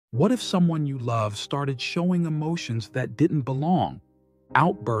What if someone you love started showing emotions that didn't belong,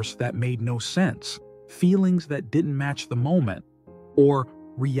 outbursts that made no sense, feelings that didn't match the moment, or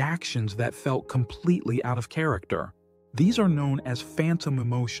reactions that felt completely out of character? These are known as phantom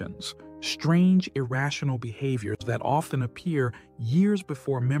emotions, strange, irrational behaviors that often appear years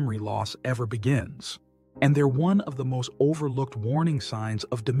before memory loss ever begins. And they're one of the most overlooked warning signs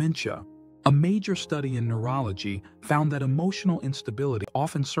of dementia. A major study in neurology found that emotional instability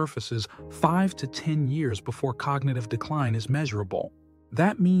often surfaces 5 to 10 years before cognitive decline is measurable.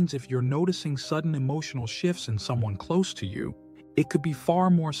 That means if you're noticing sudden emotional shifts in someone close to you, it could be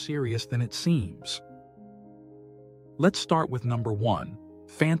far more serious than it seems. Let's start with number 1,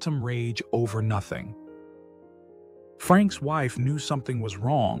 phantom rage over nothing. Frank's wife knew something was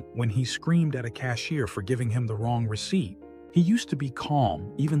wrong when he screamed at a cashier for giving him the wrong receipt. He used to be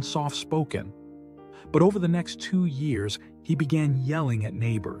calm, even soft-spoken. But over the next 2 years, he began yelling at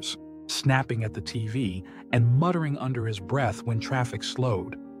neighbors, snapping at the TV, and muttering under his breath when traffic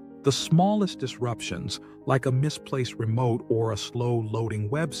slowed. The smallest disruptions, like a misplaced remote or a slow-loading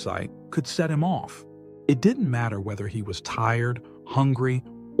website, could set him off. It didn't matter whether he was tired, hungry,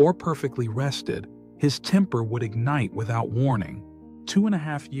 or perfectly rested. His temper would ignite without warning.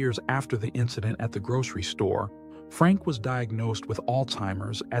 2.5 years after the incident at the grocery store, Frank was diagnosed with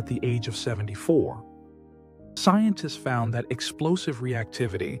Alzheimer's at the age of 74. Scientists found that explosive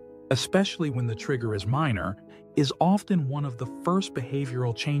reactivity, especially when the trigger is minor, is often one of the first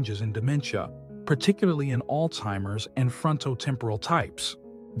behavioral changes in dementia, particularly in Alzheimer's and frontotemporal types.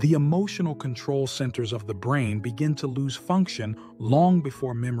 The emotional control centers of the brain begin to lose function long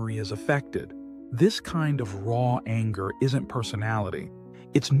before memory is affected. This kind of raw anger isn't personality.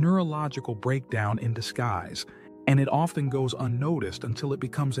 It's neurological breakdown in disguise, and it often goes unnoticed until it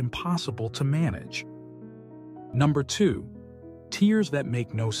becomes impossible to manage. Number 2, tears that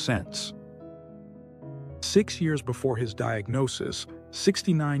make no sense. 6 years before his diagnosis,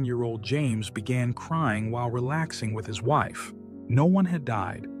 69-year-old James began crying while relaxing with his wife. No one had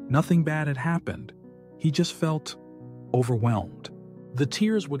died, nothing bad had happened. He just felt overwhelmed. The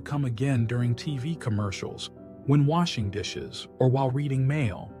tears would come again during TV commercials, when washing dishes, or while reading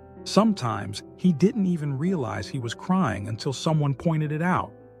mail. Sometimes he didn't even realize he was crying until someone pointed it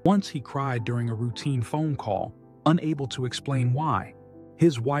out. Once he cried during a routine phone call, unable to explain why.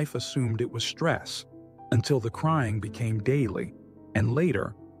 His wife assumed it was stress, until the crying became daily, and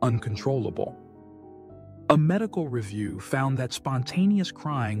later uncontrollable. A medical review found that spontaneous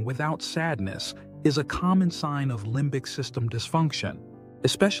crying without sadness is a common sign of limbic system dysfunction,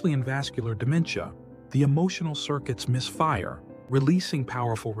 especially in vascular dementia. The emotional circuits misfire, releasing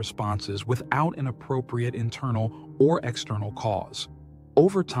powerful responses without an appropriate internal or external cause.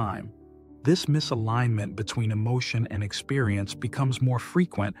 Over time, this misalignment between emotion and experience becomes more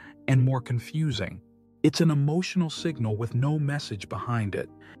frequent and more confusing. It's an emotional signal with no message behind it,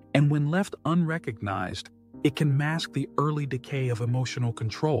 and when left unrecognized, it can mask the early decay of emotional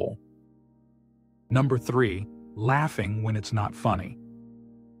control. Number 3, laughing when it's not funny.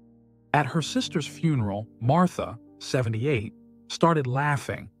 At her sister's funeral, Martha, 78, started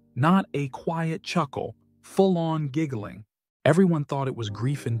laughing, not a quiet chuckle, full-on giggling. Everyone thought it was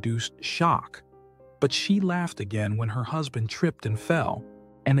grief-induced shock. But she laughed again when her husband tripped and fell,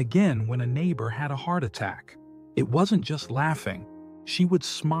 and again when a neighbor had a heart attack. It wasn't just laughing. She would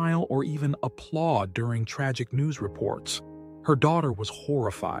smile or even applaud during tragic news reports. Her daughter was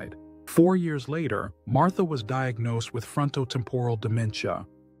horrified. 4 years later, Martha was diagnosed with frontotemporal dementia.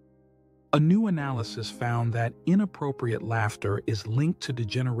 A new analysis found that inappropriate laughter is linked to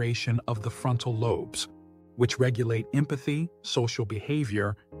degeneration of the frontal lobes, which regulate empathy, social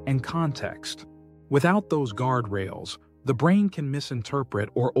behavior, and context. Without those guardrails, the brain can misinterpret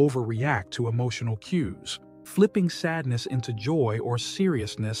or overreact to emotional cues, flipping sadness into joy or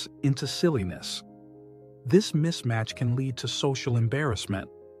seriousness into silliness. This mismatch can lead to social embarrassment,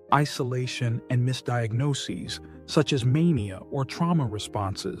 isolation, and misdiagnoses, such as mania or trauma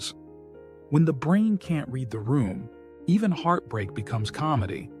responses. When the brain can't read the room, even heartbreak becomes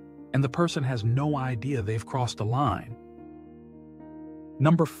comedy, and the person has no idea they've crossed a line.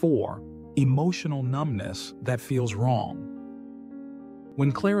 Number 4, emotional numbness that feels wrong.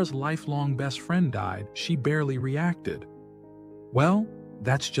 When Clara's lifelong best friend died, she barely reacted. "Well,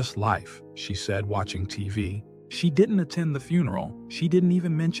 that's just life," she said, watching TV. She didn't attend the funeral. She didn't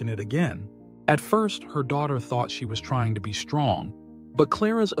even mention it again. At first, her daughter thought she was trying to be strong, but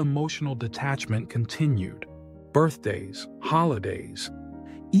Clara's emotional detachment continued. Birthdays, holidays,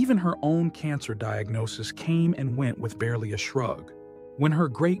 even her own cancer diagnosis came and went with barely a shrug. When her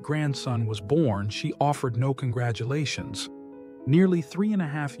great-grandson was born, she offered no congratulations. Nearly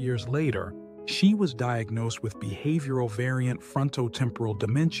 3.5 years later, she was diagnosed with behavioral variant frontotemporal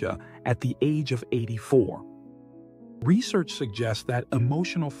dementia at the age of 84. Research suggests that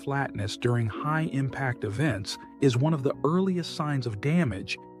emotional flatness during high-impact events is one of the earliest signs of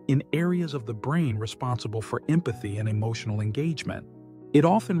damage in areas of the brain responsible for empathy and emotional engagement. It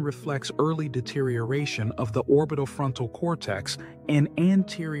often reflects early deterioration of the orbital frontal cortex and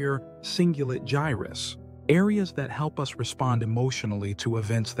anterior cingulate gyrus, areas that help us respond emotionally to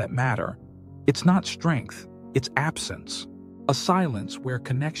events that matter. It's not strength, it's absence. A silence where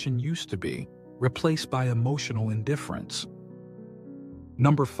connection used to be, replaced by emotional indifference.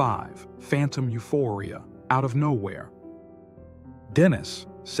 Number 5. Phantom euphoria, out of nowhere. Dennis,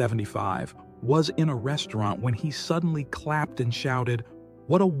 75, was in a restaurant when he suddenly clapped and shouted,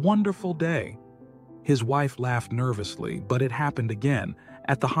 "What a wonderful day!" His wife laughed nervously, but it happened again,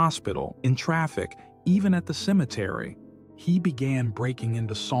 at the hospital, in traffic, even at the cemetery. He began breaking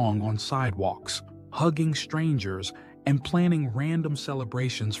into song on sidewalks, hugging strangers, and planning random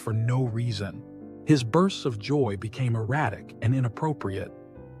celebrations for no reason. His bursts of joy became erratic and inappropriate.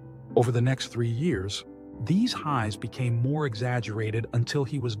 Over the next 3 years, these highs became more exaggerated until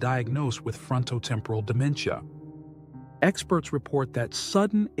he was diagnosed with frontotemporal dementia. Experts report that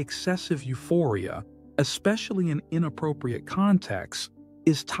sudden excessive euphoria, especially in inappropriate contexts,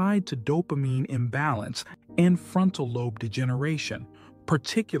 is tied to dopamine imbalance and frontal lobe degeneration,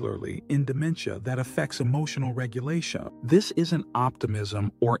 particularly in dementia that affects emotional regulation. This isn't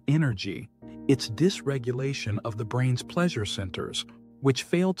optimism or energy, it's dysregulation of the brain's pleasure centers, which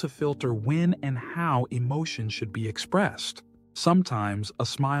fail to filter when and how emotion should be expressed. Sometimes a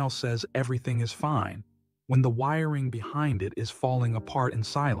smile says everything is fine, when the wiring behind it is falling apart in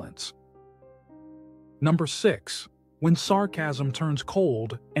silence. Number 6. When sarcasm turns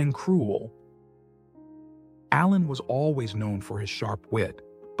cold and cruel. Alan was always known for his sharp wit,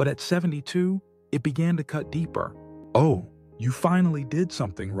 but at 72, it began to cut deeper. "Oh, you finally did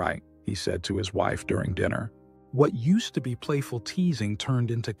something right," he said to his wife during dinner. What used to be playful teasing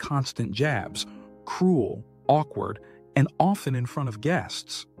turned into constant jabs, cruel, awkward, and often in front of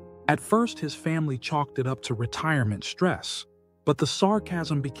guests. At first, his family chalked it up to retirement stress, but the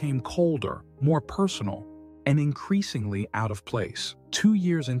sarcasm became colder, more personal, and increasingly out of place. 2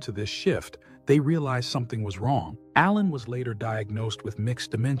 years into this shift, they realized something was wrong. Alan was later diagnosed with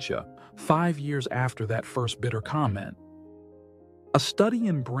mixed dementia, 5 years after that first bitter comment. A study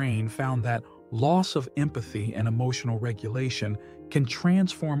in brain found that loss of empathy and emotional regulation can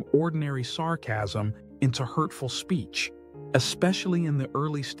transform ordinary sarcasm into hurtful speech, especially in the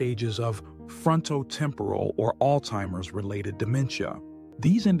early stages of frontotemporal or Alzheimer's-related dementia.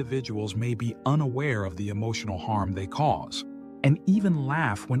 These individuals may be unaware of the emotional harm they cause, and even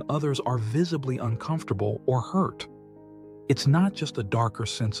laugh when others are visibly uncomfortable or hurt. It's not just a darker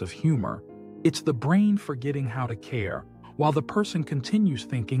sense of humor, it's the brain forgetting how to care, while the person continues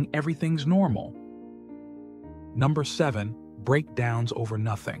thinking everything's normal. Number 7. Breakdowns over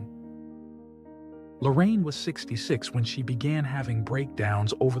nothing. Lorraine was 66 when she began having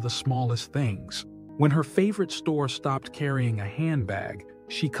breakdowns over the smallest things. When her favorite store stopped carrying a handbag,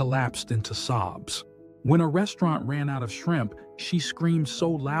 she collapsed into sobs. When a restaurant ran out of shrimp, she screamed so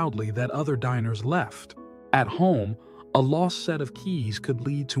loudly that other diners left. At home, a lost set of keys could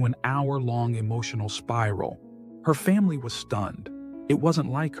lead to an hour-long emotional spiral. Her family was stunned. It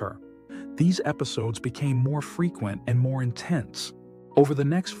wasn't like her. These episodes became more frequent and more intense. Over the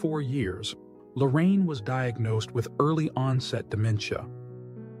next 4 years, Lorraine was diagnosed with early-onset dementia.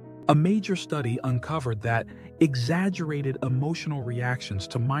 A major study uncovered that exaggerated emotional reactions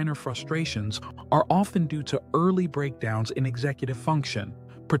to minor frustrations are often due to early breakdowns in executive function,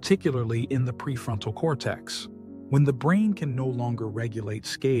 particularly in the prefrontal cortex. When the brain can no longer regulate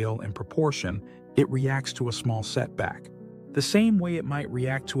scale and proportion, it reacts to a small setback, the same way it might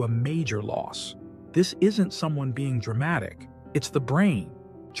react to a major loss. This isn't someone being dramatic, it's the brain,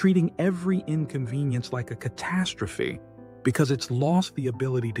 treating every inconvenience like a catastrophe because it's lost the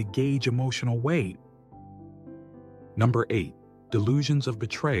ability to gauge emotional weight. Number 8. Delusions of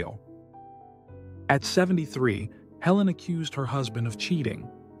betrayal. At 73, Helen accused her husband of cheating.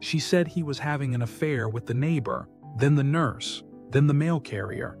 She said he was having an affair with the neighbor, then the nurse, then the mail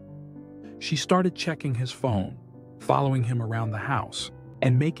carrier. She started checking his phone, following him around the house,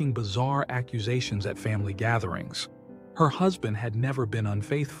 and making bizarre accusations at family gatherings. Her husband had never been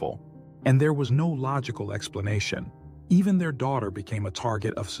unfaithful, and there was no logical explanation. Even their daughter became a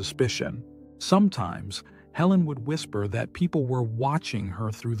target of suspicion. Sometimes, Helen would whisper that people were watching her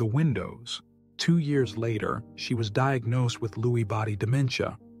through the windows. 2 years later, she was diagnosed with Lewy body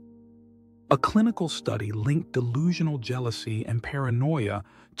dementia. A clinical study linked delusional jealousy and paranoia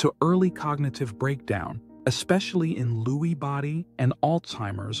to early cognitive breakdown, especially in Lewy body and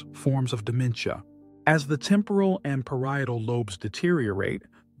Alzheimer's forms of dementia. As the temporal and parietal lobes deteriorate,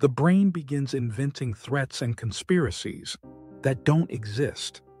 the brain begins inventing threats and conspiracies that don't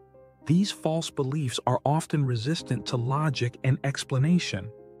exist. These false beliefs are often resistant to logic and explanation.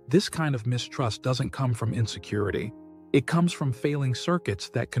 This kind of mistrust doesn't come from insecurity. It comes from failing circuits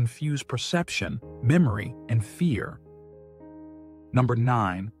that confuse perception, memory, and fear. Number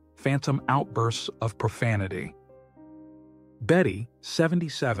 9. Phantom outbursts of profanity. Betty,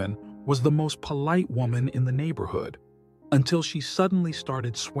 77, was the most polite woman in the neighborhood until she suddenly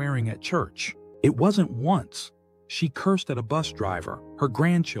started swearing at church. It wasn't once. She cursed at a bus driver, her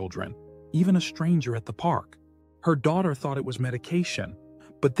grandchildren, even a stranger at the park. Her daughter thought it was medication,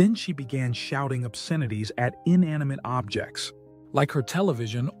 but then she began shouting obscenities at inanimate objects, like her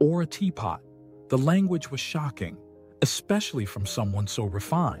television or a teapot. The language was shocking, especially from someone so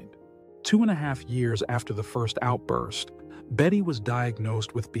refined. 2.5 years after the first outburst, Betty was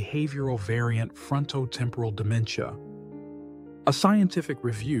diagnosed with behavioral variant frontotemporal dementia. A scientific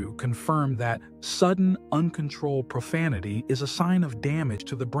review confirmed that sudden, uncontrolled profanity is a sign of damage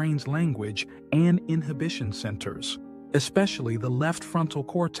to the brain's language and inhibition centers, especially the left frontal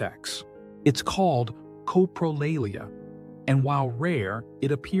cortex. It's called coprolalia, and while rare,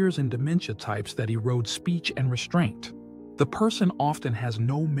 it appears in dementia types that erode speech and restraint. The person often has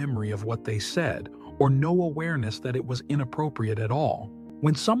no memory of what they said or no awareness that it was inappropriate at all.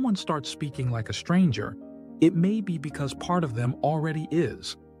 When someone starts speaking like a stranger, it may be because part of them already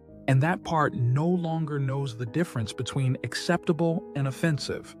is, and that part no longer knows the difference between acceptable and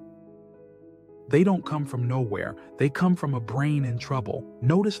offensive. They don't come from nowhere. They come from a brain in trouble.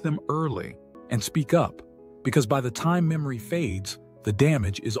 Notice them early and speak up, because by the time memory fades, the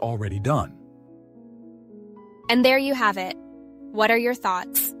damage is already done. And there you have it. What are your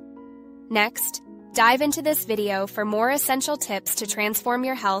thoughts? Next, dive into this video for more essential tips to transform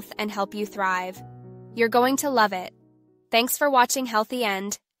your health and help you thrive. You're going to love it. Thanks for watching Healthy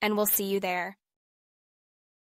End, and we'll see you there.